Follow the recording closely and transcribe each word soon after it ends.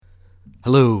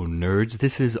Hello, nerds.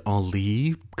 This is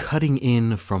Ali, cutting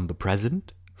in from the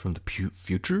present, from the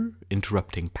future,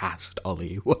 interrupting past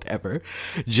Ali, whatever,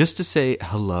 just to say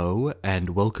hello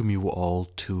and welcome you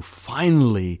all to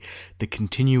finally the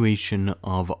continuation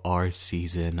of our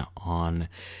season on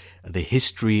the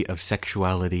history of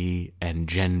sexuality and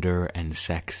gender and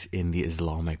sex in the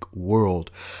Islamic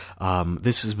world.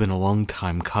 This has been a long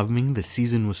time coming. The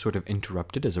season was sort of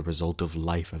interrupted as a result of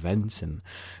life events and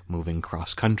moving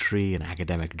cross-country and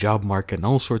academic job market and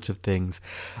all sorts of things.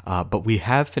 But we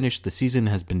have finished. The season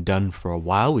has been done for a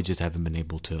while. We just haven't been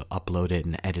able to upload it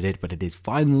and edit it, but it is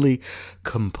finally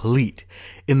complete.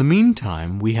 In the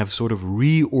meantime, we have sort of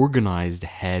reorganized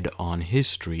Head on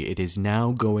History. It is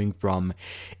now going from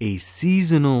a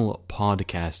seasonal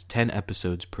podcast, 10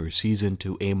 episodes per season,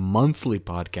 to a monthly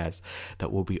podcast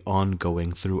that will be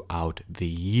ongoing throughout the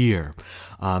year.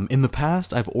 In the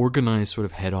past, I've organized sort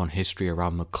of Head on History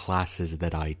around the classes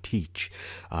that I teach.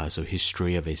 So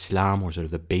history of Islam, or sort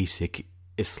of the basic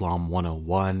Islam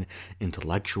 101,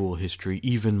 intellectual history,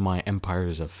 even my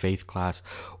Empires of Faith class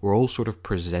were all sort of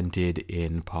presented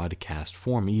in podcast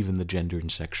form. Even the gender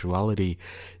and sexuality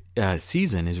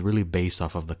season is really based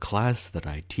off of the class that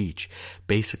I teach,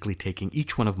 basically taking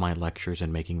each one of my lectures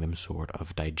and making them sort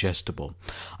of digestible.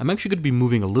 I'm actually going to be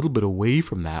moving a little bit away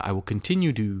from that. I will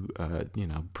continue to,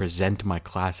 present my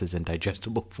classes in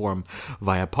digestible form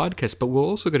via podcast, but we're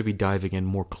also going to be diving in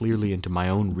more clearly into my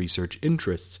own research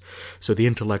interests. So the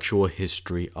intellectual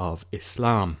history of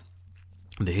Islam,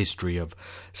 the history of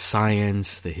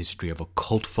science, the history of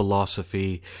occult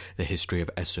philosophy, the history of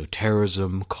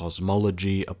esotericism,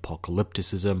 cosmology,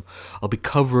 apocalypticism. I'll be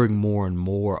covering more and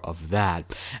more of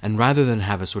that. And rather than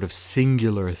have a sort of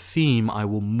singular theme, I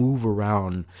will move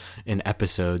around in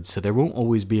episodes, so there won't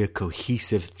always be a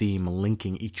cohesive theme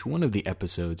linking each one of the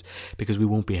episodes, because we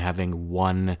won't be having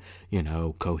one,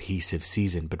 cohesive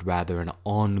season, but rather an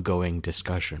ongoing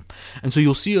discussion. And so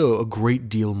you'll see a great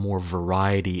deal more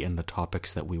variety in the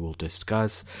topics that we will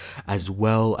discuss, as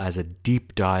well as a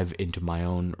deep dive into my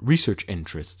own research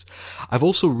interests. I've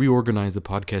also reorganized the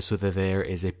podcast so that there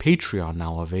is a Patreon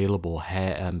now available,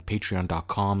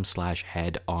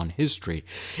 patreon.com/headonhistory.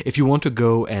 If you want to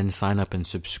go and sign up and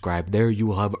subscribe there, you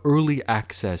will have early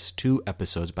access to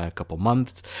episodes by a couple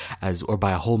months, or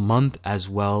by a whole month, as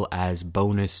well as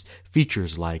bonus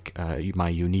features like my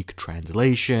unique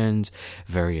translations,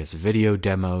 various video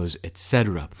demos,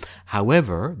 etc.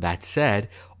 However, that said,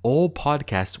 all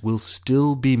podcasts will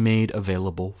still be made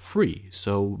available free.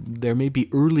 So there may be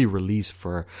early release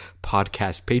for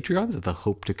podcast Patreons with the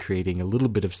hope to creating a little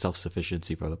bit of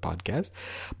self-sufficiency for the podcast.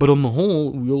 But on the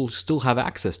whole, you'll still have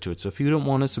access to it. So if you don't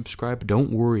want to subscribe,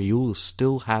 don't worry. You'll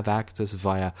still have access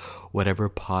via whatever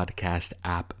podcast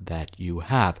app that you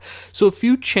have. So a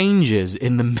few changes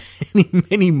in the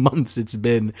many months it's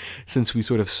been since we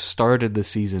sort of started the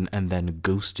season and then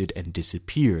ghosted and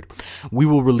disappeared. We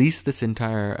will release this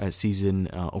entire season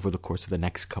over the course of the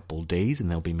next couple days,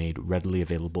 and they'll be made readily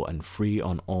available and free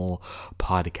on all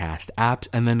podcast apps.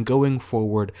 And then going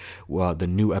forward, the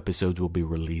new episodes will be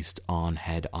released on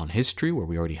Head on History, where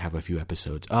we already have a few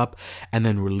episodes up, and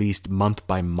then released month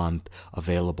by month,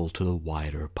 available to the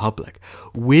wider public.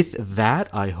 With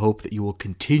that, I hope that you will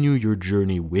continue your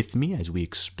journey with me as we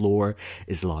explore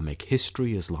Islamic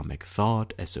history, Islamic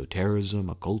thought, esotericism,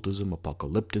 occultism,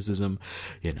 apocalypticism,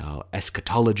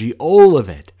 eschatology, all of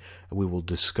it. We will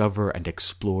discover and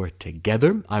explore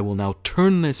together. I will now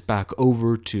turn this back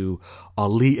over to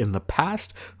Ali in the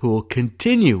past, who will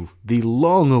continue the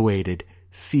long-awaited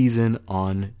season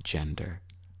on gender.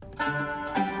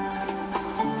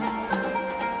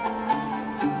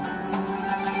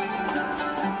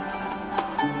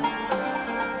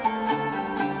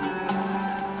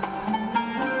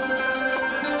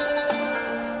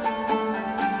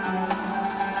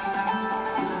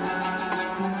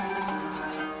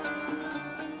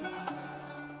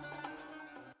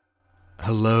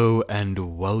 Hello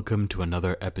and welcome to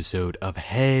another episode of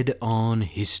Head on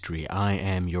History. I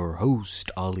am your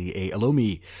host, Ali A.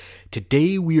 Alomi.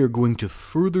 Today we are going to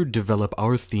further develop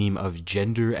our theme of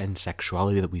gender and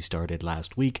sexuality that we started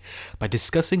last week by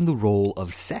discussing the role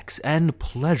of sex and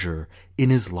pleasure in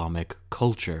Islamic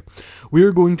culture. We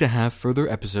are going to have further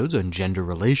episodes on gender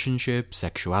relationships,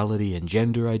 sexuality and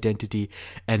gender identity,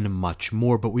 and much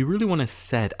more, but we really want to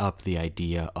set up the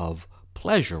idea of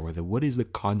pleasure, or what is the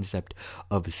concept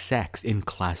of sex in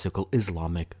classical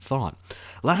Islamic thought.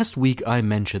 Last week I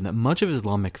mentioned that much of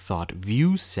Islamic thought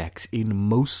views sex in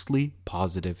mostly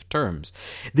positive terms.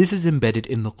 This is embedded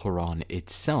in the Quran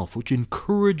itself, which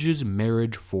encourages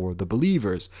marriage for the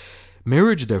believers.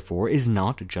 Marriage, therefore, is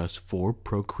not just for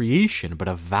procreation, but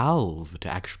a valve to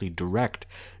actually direct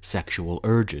sexual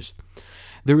urges.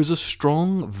 There is a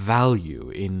strong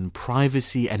value in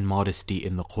privacy and modesty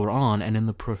in the Quran and in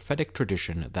the prophetic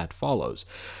tradition that follows,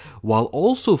 while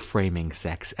also framing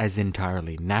sex as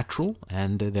entirely natural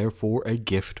and therefore a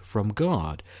gift from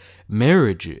God.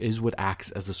 Marriage is what acts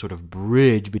as the sort of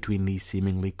bridge between these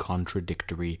seemingly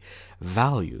contradictory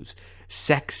values.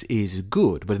 Sex is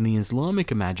good, but in the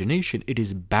Islamic imagination, it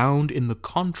is bound in the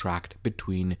contract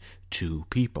between two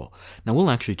people. Now, we'll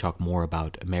actually talk more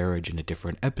about marriage in a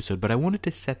different episode, but I wanted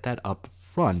to set that up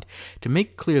front to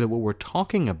make clear that what we're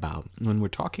talking about, when we're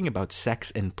talking about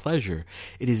sex and pleasure,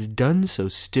 it is done so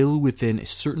still within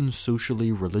certain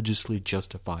socially, religiously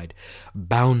justified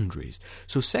boundaries.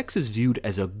 So sex is viewed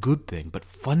as a good thing, but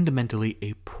fundamentally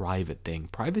a private thing.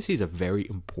 Privacy is a very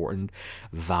important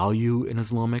value in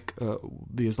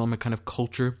the Islamic kind of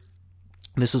culture.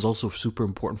 This is also super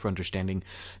important for understanding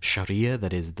Sharia,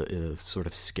 that is the sort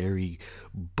of scary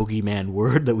boogeyman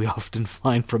word that we often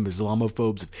find from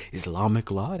Islamophobes. Islamic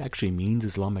law, it actually means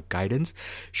Islamic guidance.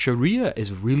 Sharia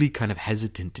is really kind of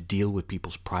hesitant to deal with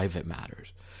people's private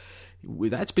matters.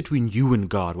 That's between you and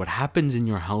God. What happens in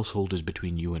your household is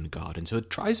between you and God. And so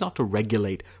it tries not to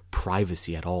regulate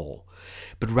privacy at all,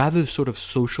 but rather sort of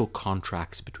social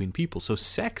contracts between people. So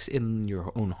sex in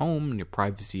your own home, in your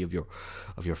privacy of your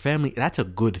family, that's a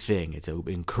good thing. It's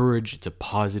encouraged, it's a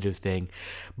positive thing.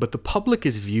 But the public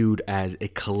is viewed as a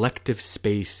collective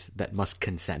space that must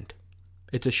consent.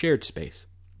 It's a shared space.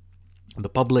 The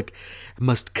public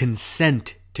must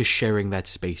consent to sharing that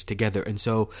space together. And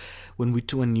so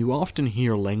when you often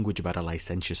hear language about a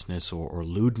licentiousness or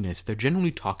lewdness, they're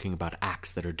generally talking about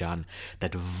acts that are done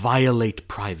that violate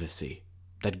privacy,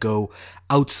 that go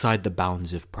outside the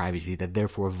bounds of privacy, that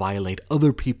therefore violate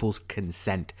other people's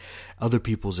consent, other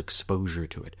people's exposure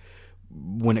to it.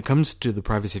 When it comes to the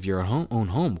privacy of your own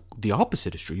home, the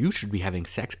opposite is true. You should be having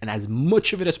sex, and as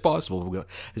much of it as possible,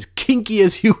 as kinky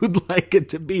as you would like it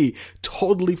to be,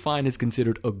 totally fine is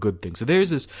considered a good thing. So there's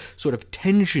this sort of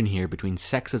tension here between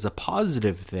sex as a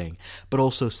positive thing, but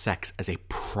also sex as a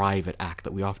private act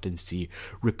that we often see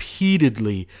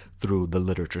repeatedly through the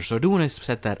literature. So I do want to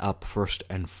set that up first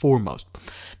and foremost.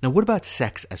 Now, what about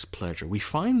sex as pleasure? We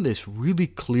find this really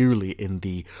clearly in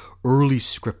the early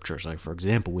scriptures. Like, for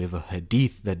example, we have a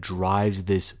hadith that drives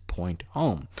this point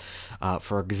home.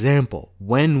 For example,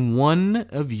 when one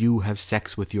of you have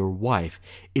sex with your wife,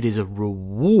 it is a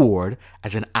reward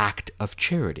as an act of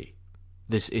charity.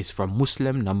 This is from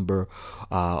Muslim number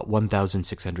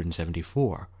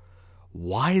 1674.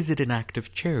 Why is it an act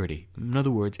of charity? In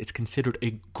other words, it's considered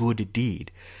a good deed.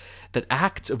 That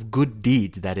acts of good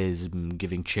deeds, that is,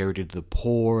 giving charity to the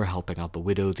poor, helping out the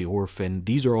widow, the orphan,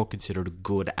 these are all considered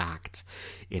good acts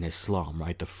in Islam,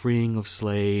 right? The freeing of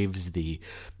slaves, the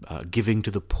giving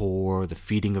to the poor, the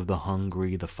feeding of the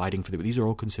hungry, the fighting for these are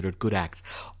all considered good acts.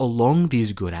 Along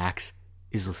these good acts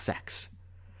is the sex.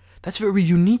 That's very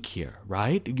unique here,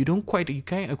 right? You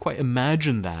can't quite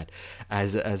imagine that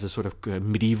as a sort of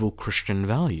medieval Christian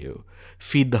value.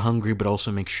 Feed the hungry, but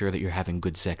also make sure that you're having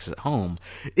good sex at home.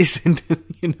 Isn't,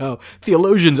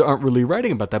 theologians aren't really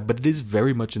writing about that, but it is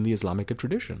very much in the Islamic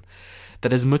tradition.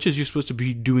 That as much as you're supposed to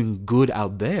be doing good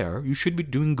out there, you should be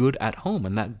doing good at home,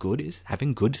 and that good is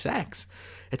having good sex.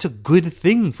 It's a good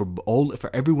thing for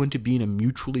everyone to be in a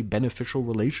mutually beneficial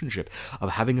relationship of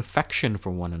having affection for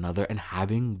one another and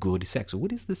having good sex. So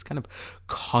what is this kind of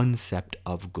concept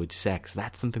of good sex?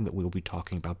 That's something that we'll be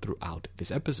talking about throughout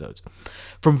this episode.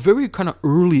 From very kind of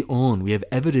early on, we have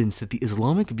evidence that the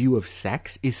Islamic view of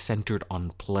sex is centered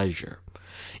on pleasure.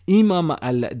 Imam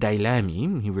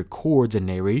al-Dailami, he records a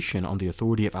narration on the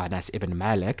authority of Anas ibn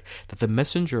Malik that the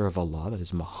Messenger of Allah, that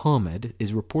is Muhammad,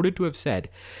 is reported to have said,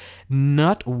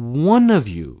 "Not one of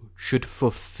you should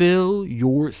fulfill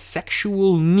your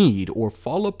sexual need or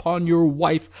fall upon your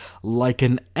wife like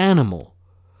an animal,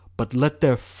 but let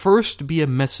there first be a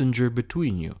messenger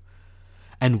between you."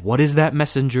 And what is that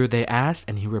messenger, they asked,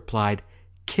 and he replied,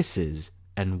 kisses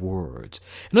and words.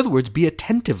 In other words, be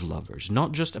attentive lovers,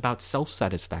 not just about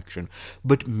self-satisfaction,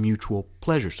 but mutual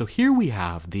pleasure. So here we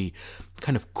have the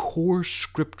kind of core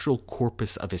scriptural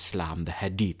corpus of Islam, the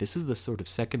Hadith. This is the sort of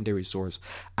secondary source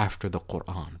after the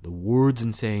Quran, the words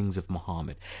and sayings of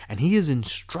Muhammad. And he is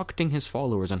instructing his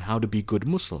followers on how to be good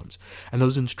Muslims. And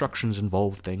those instructions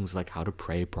involve things like how to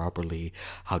pray properly,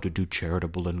 how to do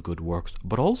charitable and good works,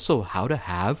 but also how to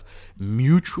have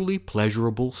mutually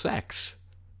pleasurable sex.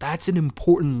 That's an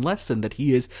important lesson that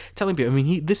he is telling people. I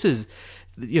mean, this is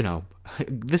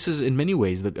this is in many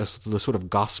ways the sort of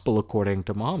gospel according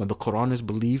to Muhammad. The Quran is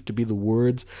believed to be the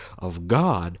words of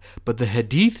God, but the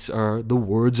hadiths are the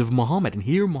words of Muhammad. And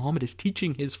here Muhammad is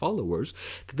teaching his followers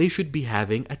that they should be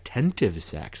having attentive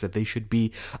sex, that they should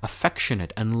be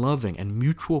affectionate and loving, and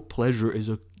mutual pleasure is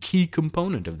a key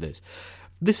component of this.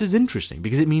 This is interesting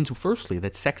because it means, firstly,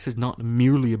 that sex is not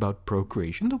merely about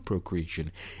procreation, though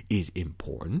procreation is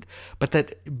important, but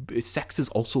that sex is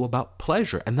also about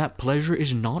pleasure, and that pleasure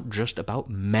is not just about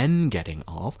men getting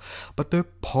off, but their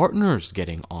partners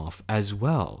getting off as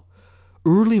well.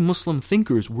 Early Muslim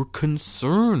thinkers were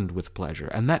concerned with pleasure,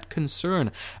 and that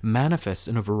concern manifests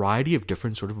in a variety of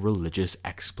different sort of religious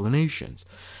explanations.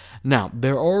 Now,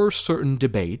 there are certain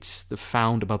debates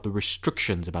found about the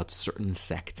restrictions about certain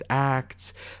sect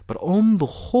acts, but on the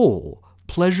whole,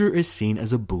 pleasure is seen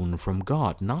as a boon from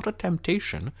God, not a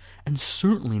temptation, and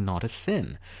certainly not a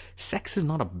sin. Sex is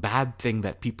not a bad thing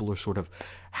that people are sort of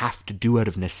have to do out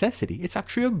of necessity. It's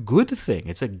actually a good thing.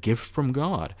 It's a gift from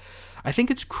God. I think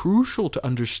it's crucial to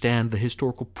understand the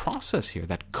historical process here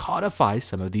that codifies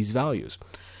some of these values.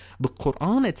 The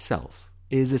Quran itself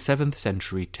is a 7th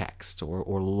century text,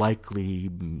 or likely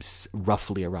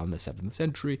roughly around the 7th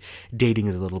century. Dating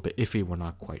is a little bit iffy, we're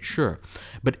not quite sure.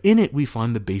 But in it we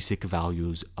find the basic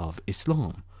values of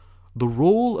Islam. The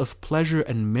role of pleasure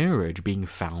and marriage being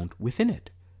found within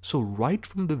it. So right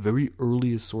from the very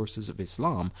earliest sources of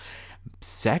Islam,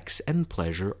 sex and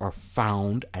pleasure are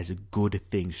found as good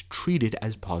things, treated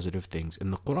as positive things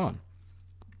in the Quran.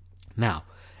 Now,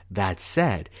 that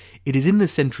said, it is in the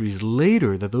centuries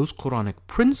later that those Quranic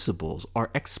principles are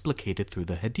explicated through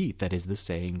the hadith, that is, the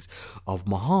sayings of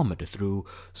Muhammad, through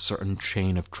certain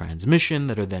chain of transmission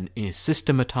that are then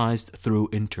systematized through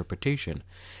interpretation.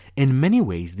 In many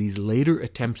ways, these later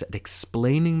attempts at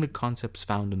explaining the concepts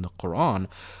found in the Quran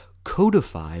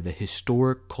codify the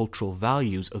historic cultural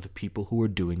values of the people who are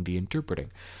doing the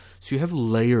interpreting. So you have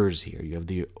layers here. You have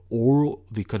the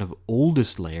kind of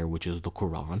oldest layer, which is the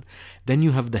Quran. Then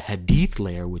you have the Hadith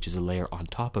layer, which is a layer on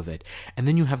top of it. And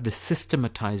then you have the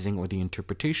systematizing or the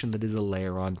interpretation that is a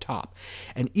layer on top.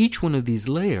 And each one of these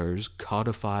layers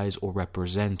codifies or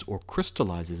represents or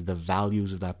crystallizes the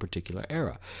values of that particular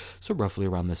era. So roughly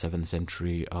around the 7th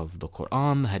century of the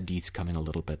Quran, the Hadiths coming a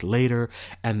little bit later,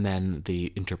 and then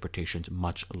the interpretations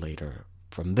much later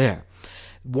from there.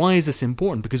 Why is this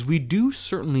important? Because we do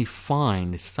certainly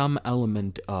find some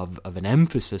element of an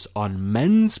emphasis on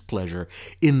men's pleasure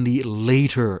in the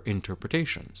later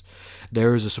interpretations.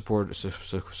 There is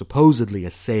supposedly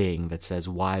a saying that says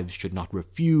wives should not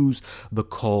refuse the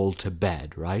call to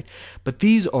bed, right? But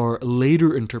these are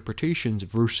later interpretations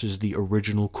versus the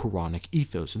original Quranic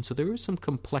ethos, and so there is some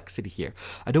complexity here.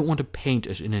 I don't want to paint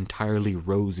an entirely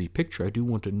rosy picture. I do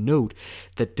want to note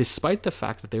that despite the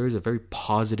fact that there is a very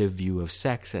positive view of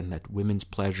sex and that women's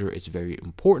pleasure is very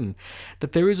important,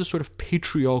 that there is a sort of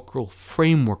patriarchal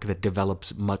framework that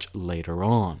develops much later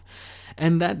on.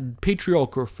 And that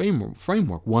patriarchal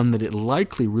framework, one that it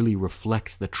likely really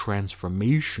reflects the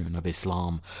transformation of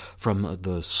Islam from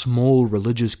the small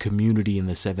religious community in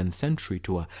the 7th century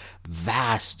to a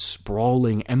vast,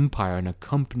 sprawling empire and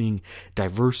accompanying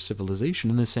diverse civilization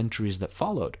in the centuries that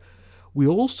followed. We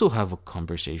also have a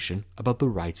conversation about the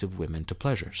rights of women to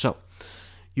pleasure. So,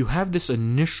 you have this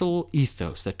initial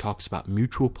ethos that talks about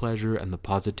mutual pleasure and the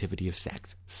positivity of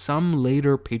sex. Some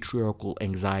later patriarchal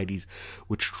anxieties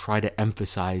which try to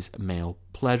emphasize male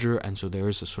pleasure, and so there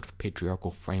is a sort of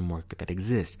patriarchal framework that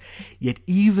exists. Yet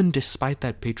even despite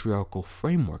that patriarchal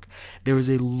framework, there is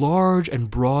a large and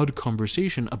broad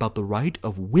conversation about the right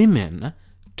of women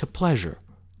to pleasure.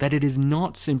 That it is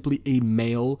not simply a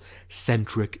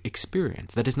male-centric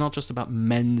experience. That it's not just about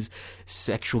men's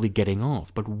sexually getting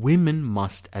off, but women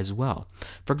must as well.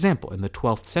 For example, in the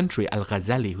 12th century,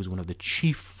 Al-Ghazali, who's one of the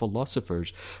chief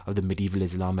philosophers of the medieval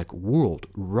Islamic world,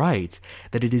 writes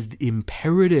that it is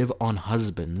imperative on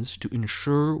husbands to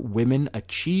ensure women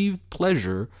achieve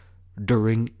pleasure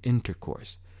during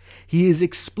intercourse. He is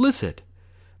explicit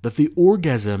that the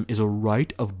orgasm is a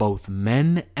right of both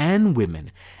men and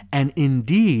women, and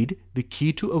indeed the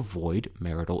key to avoid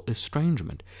marital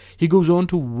estrangement. He goes on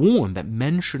to warn that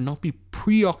men should not be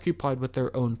preoccupied with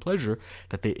their own pleasure,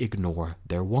 that they ignore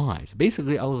their wives.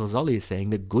 Basically, Al-Ghazali is saying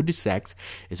that good sex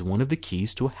is one of the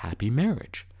keys to a happy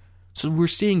marriage. So we're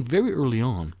seeing very early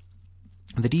on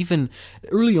that even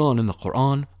early on in the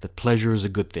Quran, that pleasure is a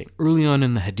good thing. Early on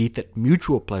in the Hadith, that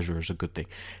mutual pleasure is a good thing.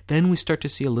 Then we start to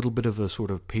see a little bit of a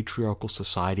sort of patriarchal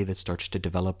society that starts to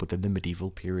develop within the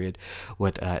medieval period,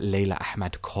 what Layla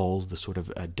Ahmad calls the sort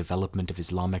of development of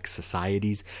Islamic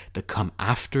societies that come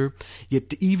after.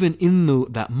 Yet even in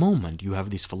that moment, you have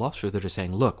these philosophers that are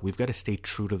saying, look, we've got to stay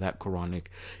true to that Quranic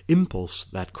impulse,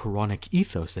 that Quranic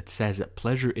ethos that says that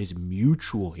pleasure is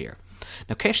mutual here.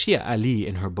 Now, Keshia Ali,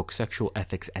 in her book Sexual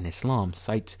Ethics and Islam,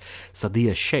 cites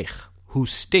Sadia Sheikh, who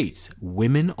states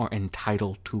women are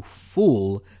entitled to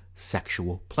full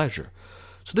sexual pleasure.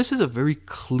 So this is a very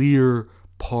clear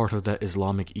part of the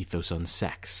Islamic ethos on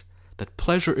sex, that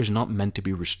pleasure is not meant to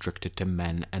be restricted to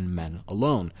men and men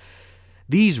alone.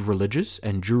 These religious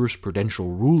and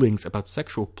jurisprudential rulings about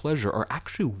sexual pleasure are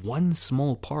actually one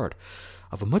small part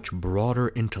of a much broader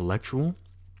intellectual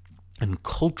and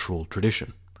cultural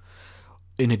tradition.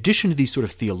 In addition to these sort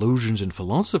of theologians and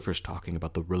philosophers talking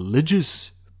about the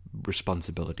religious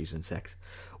responsibilities in sex,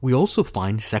 we also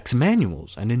find sex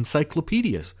manuals and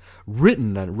encyclopedias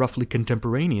written and roughly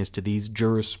contemporaneous to these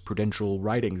jurisprudential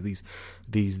writings,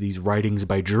 these writings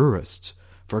by jurists.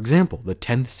 For example, the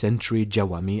 10th century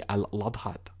Jawami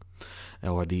al-Ladhat,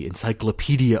 or the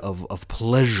Encyclopedia of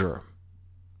Pleasure.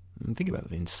 Think about it,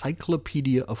 the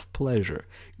Encyclopedia of Pleasure.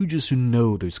 You just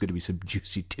know there's going to be some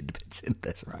juicy tidbits in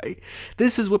this, right?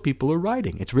 This is what people are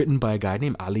writing. It's written by a guy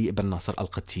named Ali ibn Nasr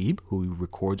al-Khatib, who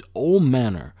records all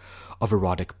manner of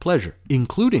erotic pleasure,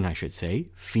 including, I should say,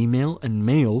 female and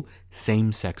male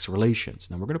same-sex relations.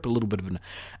 Now, we're going to put a little bit of an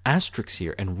asterisk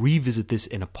here and revisit this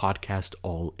in a podcast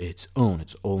all its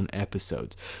own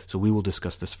episodes. So we will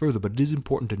discuss this further, but it is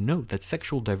important to note that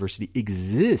sexual diversity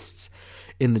exists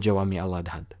in the Jawami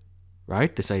al-Ladhat.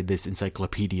 Right? This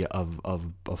encyclopedia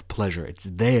of pleasure. It's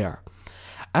there.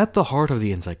 At the heart of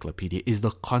the encyclopedia is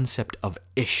the concept of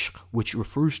ishq, which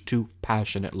refers to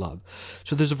passionate love.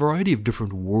 So there's a variety of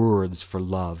different words for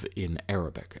love in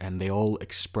Arabic, and they all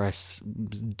express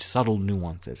subtle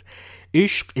nuances.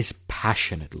 Ishq is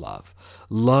passionate love,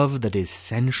 love that is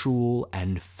sensual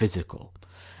and physical.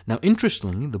 Now,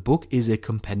 interestingly, the book is a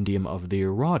compendium of the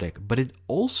erotic, but it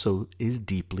also is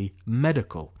deeply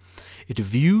medical. It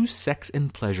views sex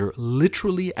and pleasure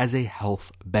literally as a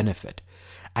health benefit.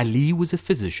 Ali was a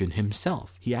physician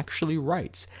himself. He actually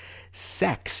writes,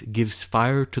 "Sex gives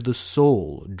fire to the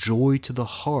soul, joy to the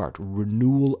heart,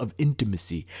 renewal of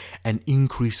intimacy, and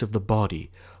increase of the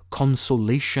body,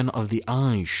 consolation of the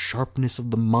eyes, sharpness of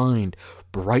the mind,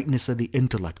 brightness of the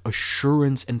intellect,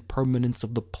 assurance and permanence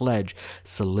of the pledge,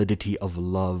 solidity of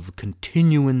love,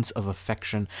 continuance of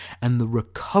affection, and the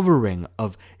recovering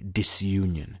of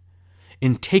disunion.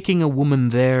 In taking a woman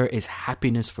there is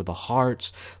happiness for the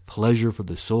hearts, pleasure for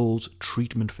the souls,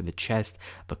 treatment for the chest,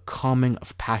 the calming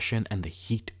of passion, and the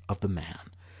heat of the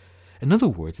man." In other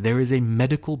words, there is a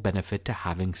medical benefit to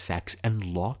having sex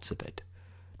and lots of it.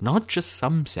 Not just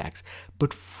some sex,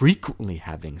 but frequently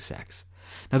having sex.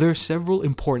 Now, there are several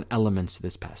important elements to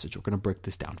this passage. We're going to break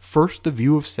this down. First, the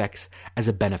view of sex as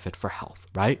a benefit for health,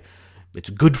 right? It's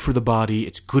good for the body,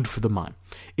 it's good for the mind.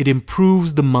 It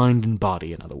improves the mind and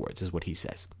body, in other words, is what he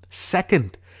says.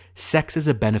 Second, sex is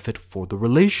a benefit for the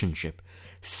relationship.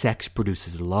 Sex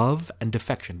produces love and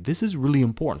affection. This is really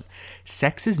important.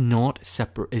 Sex is not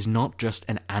just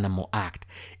an animal act.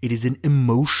 It is an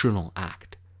emotional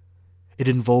act. It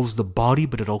involves the body,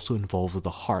 but it also involves the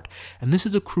heart. And this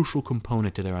is a crucial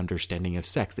component to their understanding of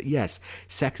sex. That yes,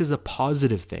 sex is a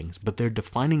positive thing, but they're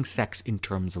defining sex in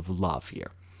terms of love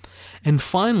here. And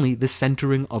finally, the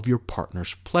centering of your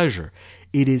partner's pleasure.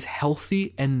 It is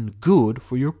healthy and good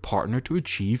for your partner to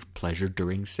achieve pleasure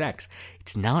during sex.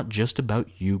 It's not just about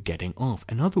you getting off.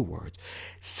 In other words,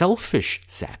 selfish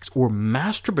sex or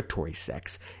masturbatory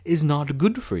sex is not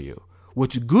good for you.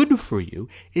 What's good for you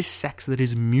is sex that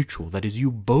is mutual, that is,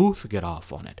 you both get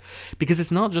off on it. Because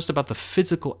it's not just about the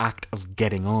physical act of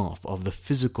getting off, of the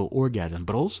physical orgasm,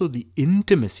 but also the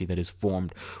intimacy that is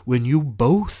formed when you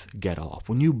both get off,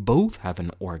 when you both have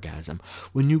an orgasm,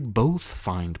 when you both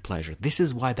find pleasure. This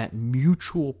is why that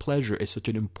mutual pleasure is such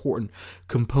an important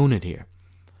component here.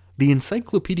 The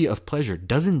Encyclopedia of Pleasure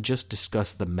doesn't just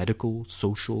discuss the medical,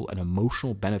 social, and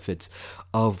emotional benefits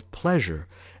of pleasure,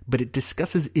 but it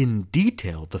discusses in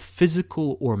detail the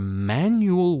physical or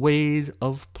manual ways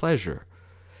of pleasure.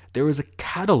 There is a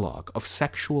catalog of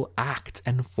sexual acts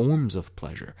and forms of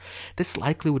pleasure. This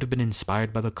likely would have been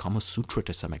inspired by the Kama Sutra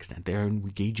to some extent. They're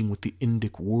engaging with the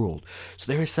Indic world.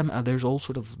 So there's all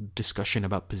sort of discussion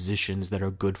about positions that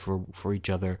are good for each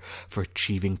other, for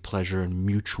achieving pleasure and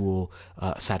mutual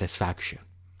satisfaction.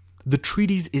 The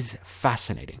treatise is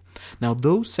fascinating. Now,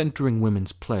 though centering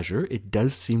women's pleasure, it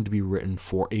does seem to be written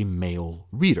for a male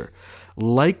reader.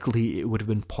 Likely, it would have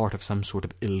been part of some sort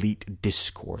of elite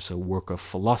discourse, a work of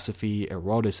philosophy,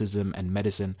 eroticism, and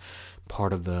medicine,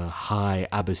 part of the high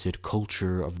Abbasid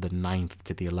culture of the 9th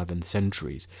to the 11th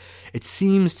centuries. It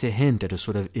seems to hint at a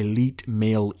sort of elite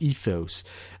male ethos,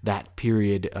 that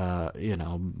period,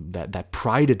 that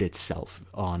prided itself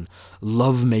on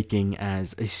lovemaking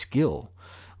as a skill.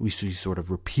 We see sort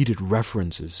of repeated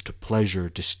references to pleasure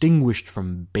distinguished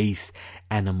from base,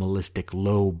 animalistic,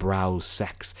 low-brow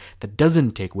sex that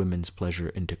doesn't take women's pleasure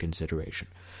into consideration.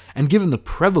 And given the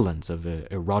prevalence of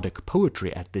erotic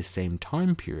poetry at this same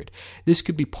time period, this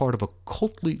could be part of a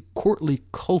courtly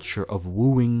culture of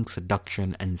wooing,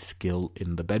 seduction, and skill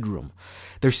in the bedroom.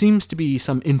 There seems to be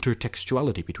some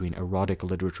intertextuality between erotic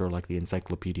literature like the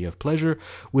Encyclopedia of Pleasure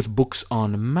with books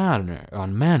on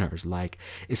manners like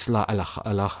Islah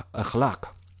al-Akhlaq,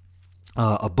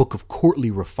 a book of courtly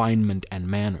refinement and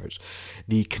manners.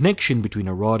 The connection between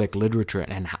erotic literature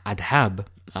and adab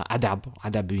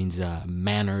means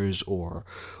manners or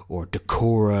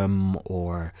decorum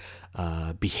or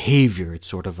behavior. It's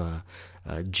sort of a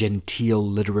genteel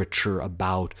literature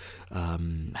about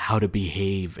how to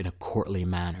behave in a courtly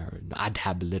manner,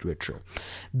 adab literature.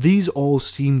 These all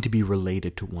seem to be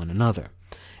related to one another.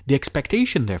 The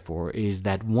expectation, therefore, is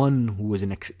that one who was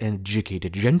an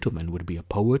educated gentleman would be a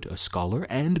poet, a scholar,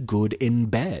 and good in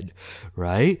bed,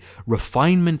 right?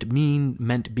 Refinement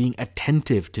meant being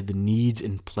attentive to the needs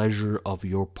and pleasure of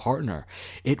your partner.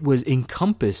 It was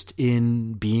encompassed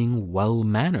in being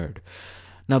well-mannered.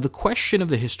 Now, the question of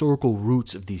the historical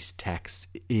roots of these texts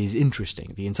is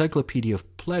interesting. The Encyclopedia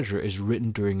of Pleasure is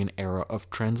written during an era of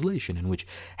translation in which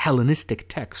Hellenistic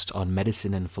texts on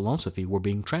medicine and philosophy were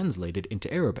being translated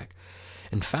into Arabic.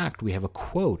 In fact, we have a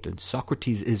quote, and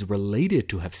Socrates is related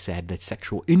to have said that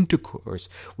sexual intercourse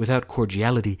without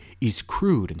cordiality is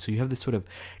crude. And so you have this sort of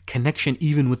connection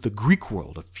even with the Greek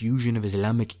world, a fusion of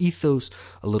Islamic ethos,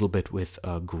 a little bit with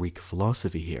Greek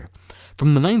philosophy here.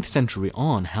 From the 9th century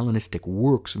on, Hellenistic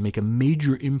works make a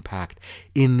major impact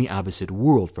in the Abbasid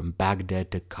world, from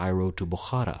Baghdad to Cairo to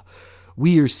Bukhara.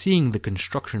 We are seeing the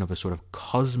construction of a sort of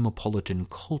cosmopolitan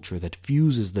culture that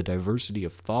fuses the diversity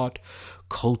of thought,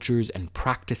 cultures, and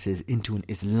practices into an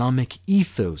Islamic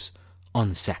ethos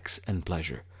on sex and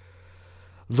pleasure.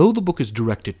 Though the book is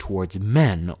directed towards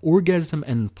men, orgasm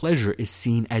and pleasure is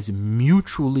seen as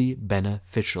mutually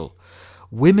beneficial.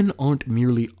 Women aren't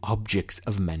merely objects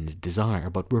of men's desire,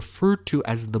 but referred to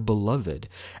as the beloved,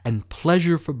 and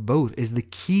pleasure for both is the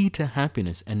key to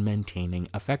happiness and maintaining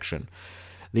affection.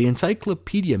 The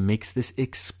encyclopedia makes this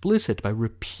explicit by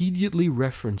repeatedly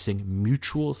referencing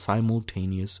mutual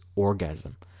simultaneous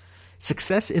orgasm.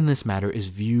 Success in this matter is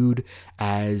viewed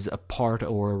as a part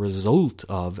or a result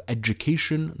of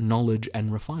education, knowledge,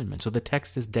 and refinement. So the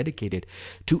text is dedicated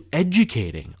to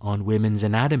educating on women's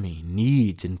anatomy,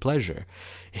 needs, and pleasure.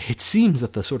 It seems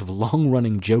that the sort of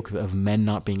long-running joke of men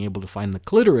not being able to find the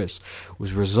clitoris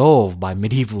was resolved by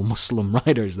medieval Muslim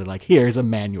writers. They're like, here's a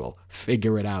manual.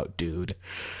 Figure it out, dude.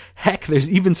 Heck, there's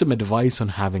even some advice on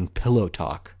having pillow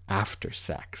talk after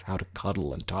sex, how to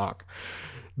cuddle and talk.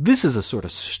 This is a sort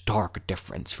of stark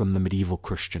difference from the medieval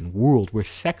Christian world, where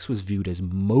sex was viewed as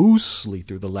mostly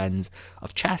through the lens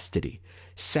of chastity.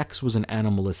 Sex was an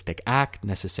animalistic act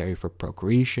necessary for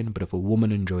procreation, but if a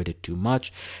woman enjoyed it too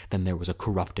much, then there was a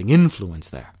corrupting influence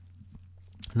there.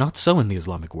 Not so in the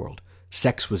Islamic world.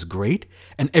 Sex was great,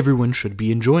 and everyone should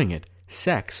be enjoying it.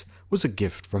 Sex was a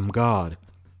gift from God.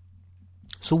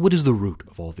 So what is the root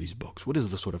of all these books? What is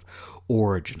the sort of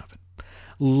origin of it?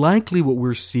 Likely what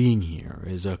we're seeing here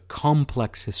is a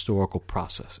complex historical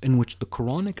process in which the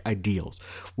Quranic ideals,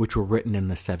 which were written in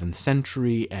the 7th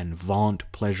century and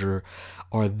vaunt pleasure,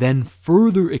 are then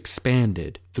further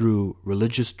expanded through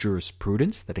religious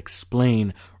jurisprudence that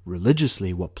explain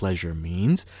religiously what pleasure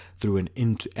means, through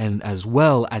and as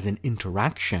well as an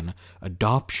adoption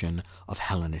of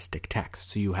Hellenistic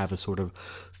texts. So you have a sort of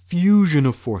fusion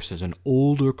of forces, an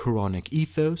older Quranic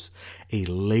ethos, a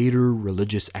later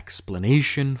religious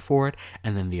explanation for it,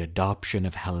 and then the adoption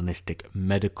of Hellenistic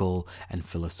medical and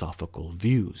philosophical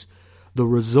views. The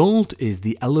result is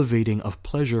the elevating of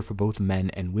pleasure for both men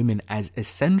and women as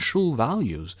essential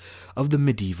values of the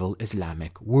medieval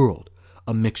Islamic world.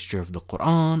 A mixture of the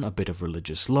Quran, a bit of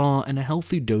religious law, and a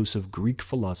healthy dose of Greek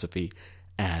philosophy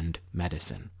and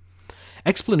medicine.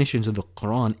 Explanations of the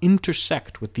Quran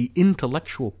intersect with the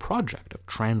intellectual project of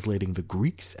translating the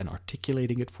Greeks and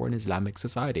articulating it for an Islamic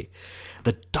society.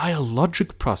 The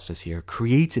dialogic process here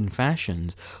creates and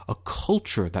fashions a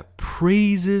culture that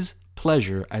praises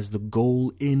pleasure as the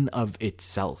goal in of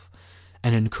itself.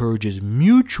 and encourages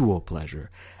mutual pleasure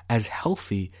as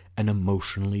healthy and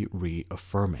emotionally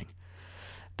reaffirming.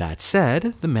 That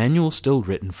said, the manual is still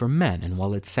written for men, and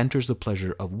while it centers the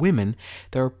pleasure of women,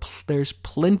 there's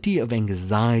plenty of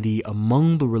anxiety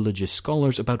among the religious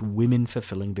scholars about women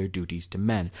fulfilling their duties to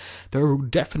men. There are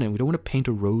definitely, we don't want to paint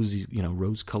a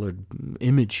rose-colored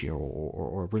image here,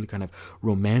 or really kind of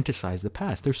romanticize the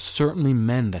past. There's certainly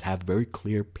men that have very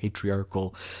clear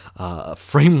patriarchal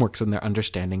frameworks in their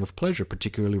understanding of pleasure,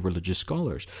 particularly religious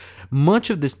scholars. Much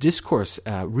of this discourse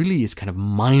really is kind of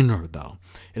minor, though.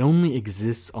 It only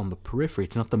exists on the periphery.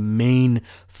 It's not the main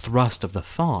thrust of the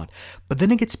thought. But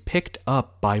then it gets picked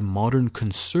up by modern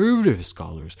conservative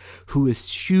scholars who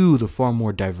eschew the far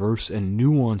more diverse and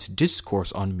nuanced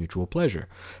discourse on mutual pleasure.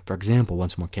 For example,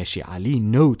 once more, Keshi Ali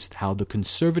notes how the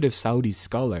conservative Saudi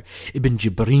scholar Ibn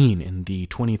Jibreen in the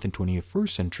 20th and 21st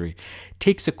century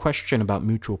takes a question about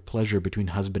mutual pleasure between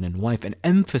husband and wife and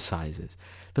emphasizes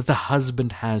that the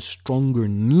husband has stronger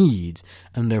needs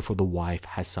and therefore the wife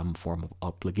has some form of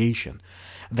obligation.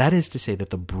 That is to say that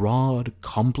the broad,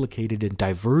 complicated, and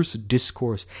diverse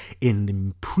discourse in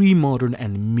the pre-modern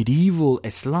and medieval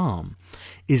Islam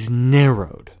is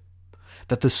narrowed.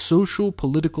 That the social,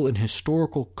 political, and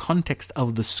historical context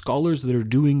of the scholars that are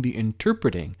doing the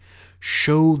interpreting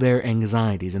show their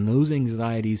anxieties, and those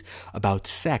anxieties about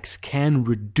sex can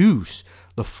reduce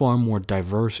the far more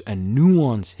diverse and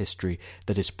nuanced history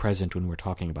that is present when we're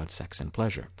talking about sex and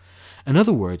pleasure. In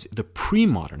other words, the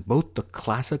pre-modern, both the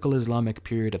classical Islamic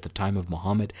period at the time of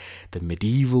Muhammad, the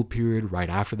medieval period right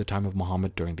after the time of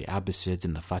Muhammad during the Abbasids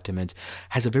and the Fatimids,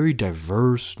 has a very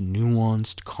diverse,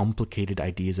 nuanced, complicated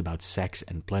ideas about sex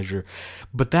and pleasure,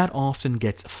 but that often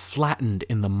gets flattened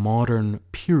in the modern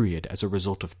period as a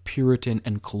result of Puritan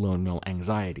and colonial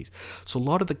anxieties. So a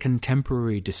lot of the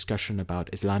contemporary discussion about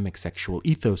Islamic sexual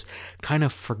ethos kind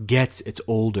of forgets its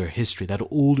older history. That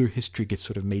older history gets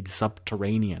sort of made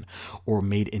subterranean or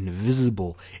made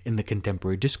invisible in the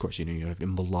contemporary discourse. You have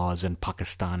mullahs in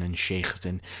Pakistan and sheikhs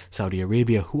in Saudi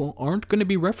Arabia who aren't going to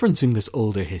be referencing this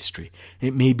older history.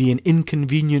 It may be an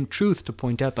inconvenient truth to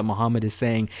point out that Muhammad is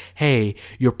saying, hey,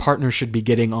 your partner should be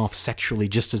getting off sexually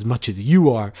just as much as you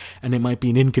are, and it might be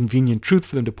an inconvenient truth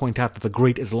for them to point out that the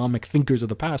great Islamic thinkers of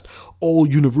the past all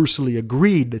universally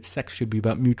agreed that sex should be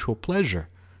about mutual pleasure.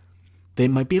 They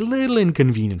might be a little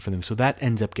inconvenient for them, so that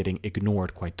ends up getting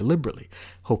ignored quite deliberately.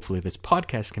 Hopefully this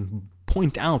podcast can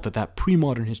point out that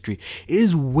pre-modern history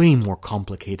is way more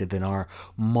complicated than our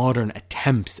modern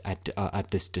attempts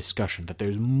at this discussion, that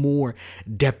there's more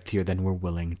depth here than we're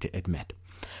willing to admit.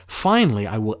 Finally,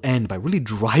 I will end by really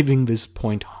driving this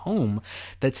point home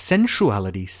that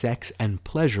sensuality, sex, and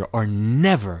pleasure are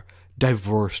never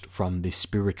divorced from the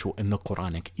spiritual in the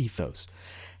Quranic ethos.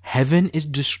 Heaven is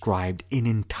described in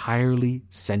entirely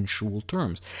sensual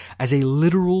terms, as a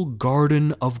literal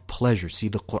garden of pleasure. See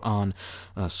the Quran,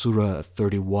 Surah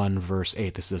 31, verse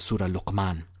 8. This is Surah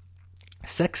Luqman.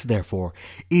 Sex, therefore,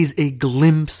 is a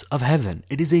glimpse of heaven.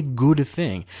 It is a good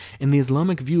thing. In the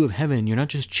Islamic view of heaven, you're not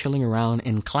just chilling around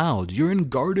in clouds. You're in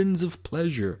gardens of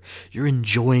pleasure. You're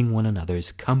enjoying one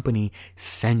another's company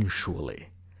sensually.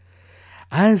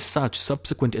 As such,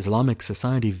 subsequent Islamic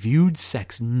society viewed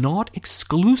sex not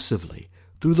exclusively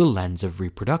through the lens of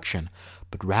reproduction,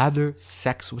 but rather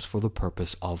sex was for the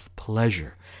purpose of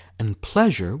pleasure. And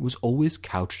pleasure was always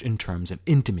couched in terms of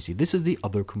intimacy. This is the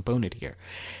other component here.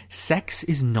 Sex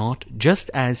is not, just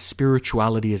as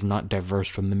spirituality is not diverse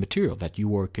from the material, that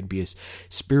you could be a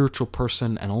spiritual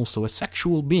person and also a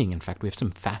sexual being. In fact, we have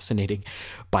some fascinating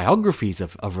biographies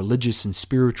of religious and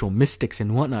spiritual mystics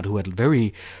and whatnot who had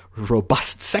very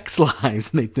robust sex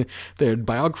lives. Their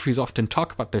biographies often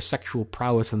talk about their sexual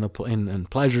prowess and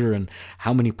pleasure and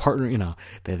how many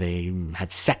they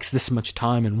had sex this much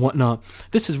time and whatnot.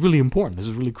 This is really important. This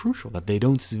is really crucial, that they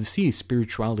don't see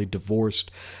spirituality divorced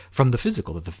from the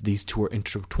physical, that these two are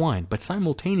intertwined. But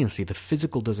simultaneously, the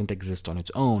physical doesn't exist on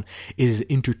its own. It is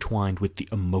intertwined with the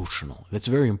emotional. That's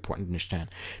very important to understand.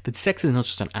 That sex is not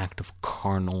just an act of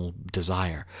carnal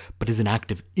desire, but is an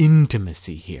act of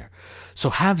intimacy here. So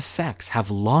have sex,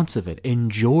 have lots of it,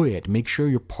 enjoy it, make sure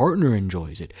your partner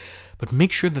enjoys it, but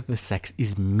make sure that the sex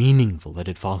is meaningful, that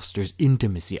it fosters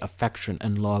intimacy, affection,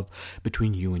 and love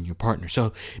between you and your partner.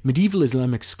 So medieval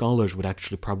Islamic scholars would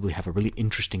actually probably have a really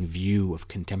interesting view of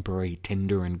contemporary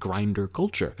Tinder and Grindr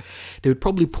culture. They would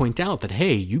probably point out that,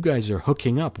 hey, you guys are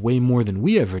hooking up way more than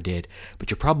we ever did, but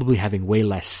you're probably having way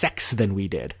less sex than we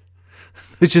did.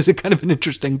 It's just a kind of an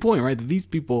interesting point, right? That these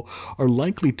people are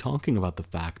likely talking about the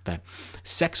fact that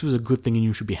sex was a good thing and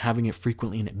you should be having it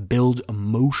frequently and it builds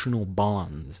emotional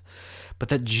bonds. but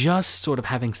that just sort of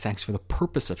having sex for the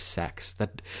purpose of sex,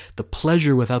 that the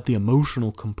pleasure without the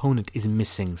emotional component is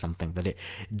missing something, that it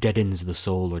deadens the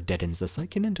soul or deadens the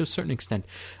psyche. And to a certain extent,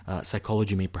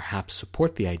 psychology may perhaps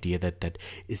support the idea that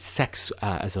sex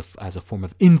as a form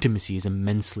of intimacy is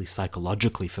immensely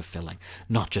psychologically fulfilling,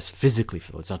 not just physically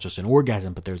fulfilling. It's not just an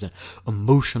orgasm, but there's an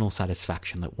emotional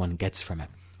satisfaction that one gets from it.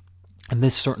 And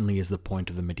this certainly is the point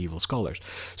of the medieval scholars.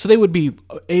 So they would be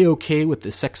A-okay with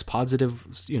the sex positive,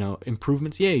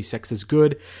 improvements. Yay, sex is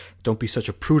good. Don't be such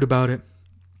a prude about it.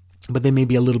 But they may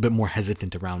be a little bit more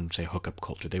hesitant around, say, hookup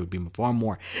culture. They would be far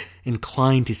more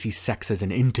inclined to see sex as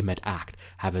an intimate act.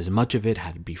 Have as much of it,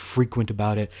 be frequent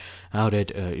about it,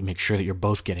 make sure that you're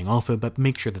both getting off it, but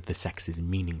make sure that the sex is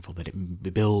meaningful, that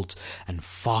it builds and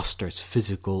fosters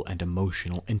physical and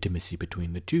emotional intimacy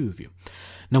between the two of you.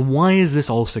 Now, why is this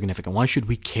all significant? Why should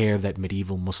we care that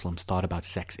medieval Muslims thought about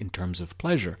sex in terms of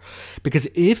pleasure? Because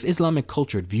if Islamic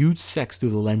culture viewed sex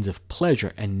through the lens of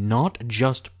pleasure and not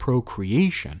just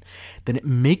procreation, then it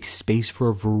makes space for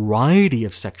a variety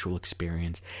of sexual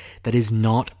experience that is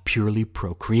not purely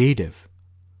procreative.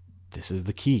 This is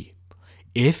the key.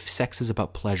 If sex is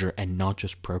about pleasure and not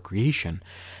just procreation,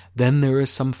 then there is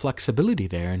some flexibility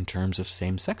there in terms of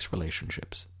same-sex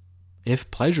relationships.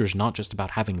 If pleasure is not just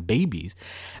about having babies,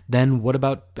 then what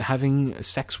about having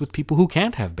sex with people who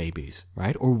can't have babies,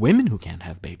 right? Or women who can't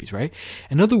have babies, right?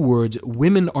 In other words,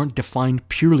 women aren't defined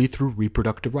purely through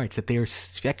reproductive rights, that they are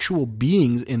sexual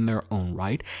beings in their own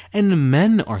right, and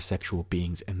men are sexual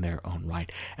beings in their own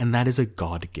right, and that is a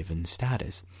God-given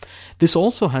status. This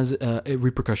also has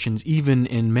repercussions even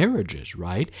in marriages,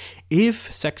 right?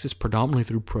 If sex is predominantly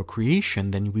through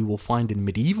procreation, then we will find in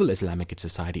medieval Islamic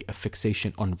society a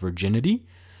fixation on virginity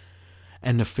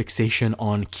and a fixation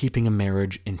on keeping a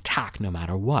marriage intact no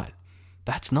matter what.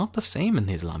 That's not the same in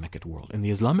the Islamic world. In the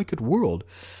Islamic world,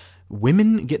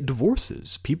 women get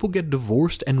divorces. People get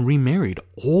divorced and remarried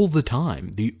all the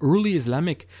time. The early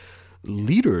Islamic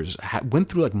leaders went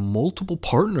through multiple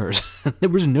partners. There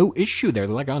was no issue there.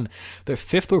 They're on their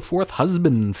fifth or fourth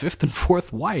husband, fifth and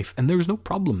fourth wife, and there was no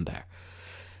problem there.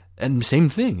 And same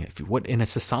thing, in a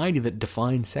society that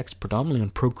defines sex predominantly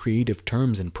on procreative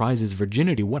terms and prizes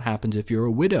virginity, what happens if you're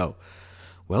a widow?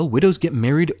 Well, widows get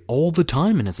married all the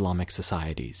time in Islamic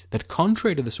societies. That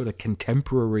contrary to the sort of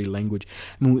contemporary language,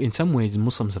 in some ways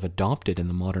Muslims have adopted in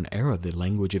the modern era the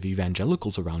language of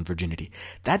evangelicals around virginity.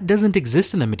 That doesn't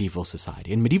exist in a medieval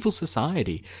society. In medieval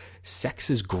society, sex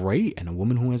is great, and a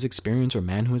woman who has experience or a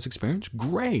man who has experience,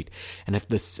 great. And if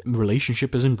the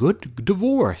relationship isn't good,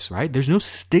 divorce, right? There's no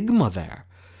stigma there.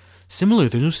 Similarly,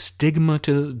 there's no stigma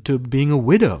to being a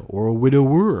widow or a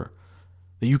widower.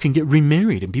 That you can get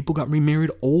remarried, and people got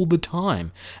remarried all the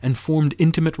time and formed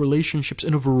intimate relationships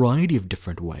in a variety of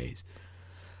different ways.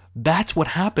 That's what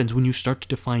happens when you start to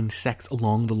define sex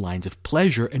along the lines of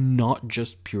pleasure and not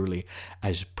just purely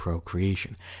as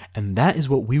procreation. And that is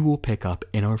what we will pick up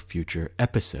in our future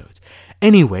episodes.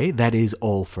 Anyway, that is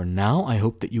all for now. I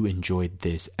hope that you enjoyed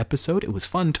this episode. It was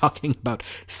fun talking about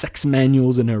sex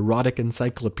manuals and erotic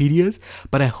encyclopedias,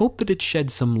 but I hope that it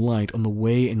shed some light on the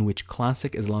way in which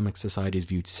classic Islamic societies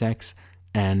viewed sex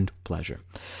and pleasure.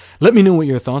 Let me know what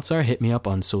your thoughts are. Hit me up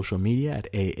on social media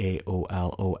at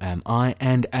AAOLOMI.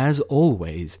 And as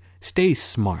always, stay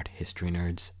smart, history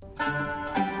nerds.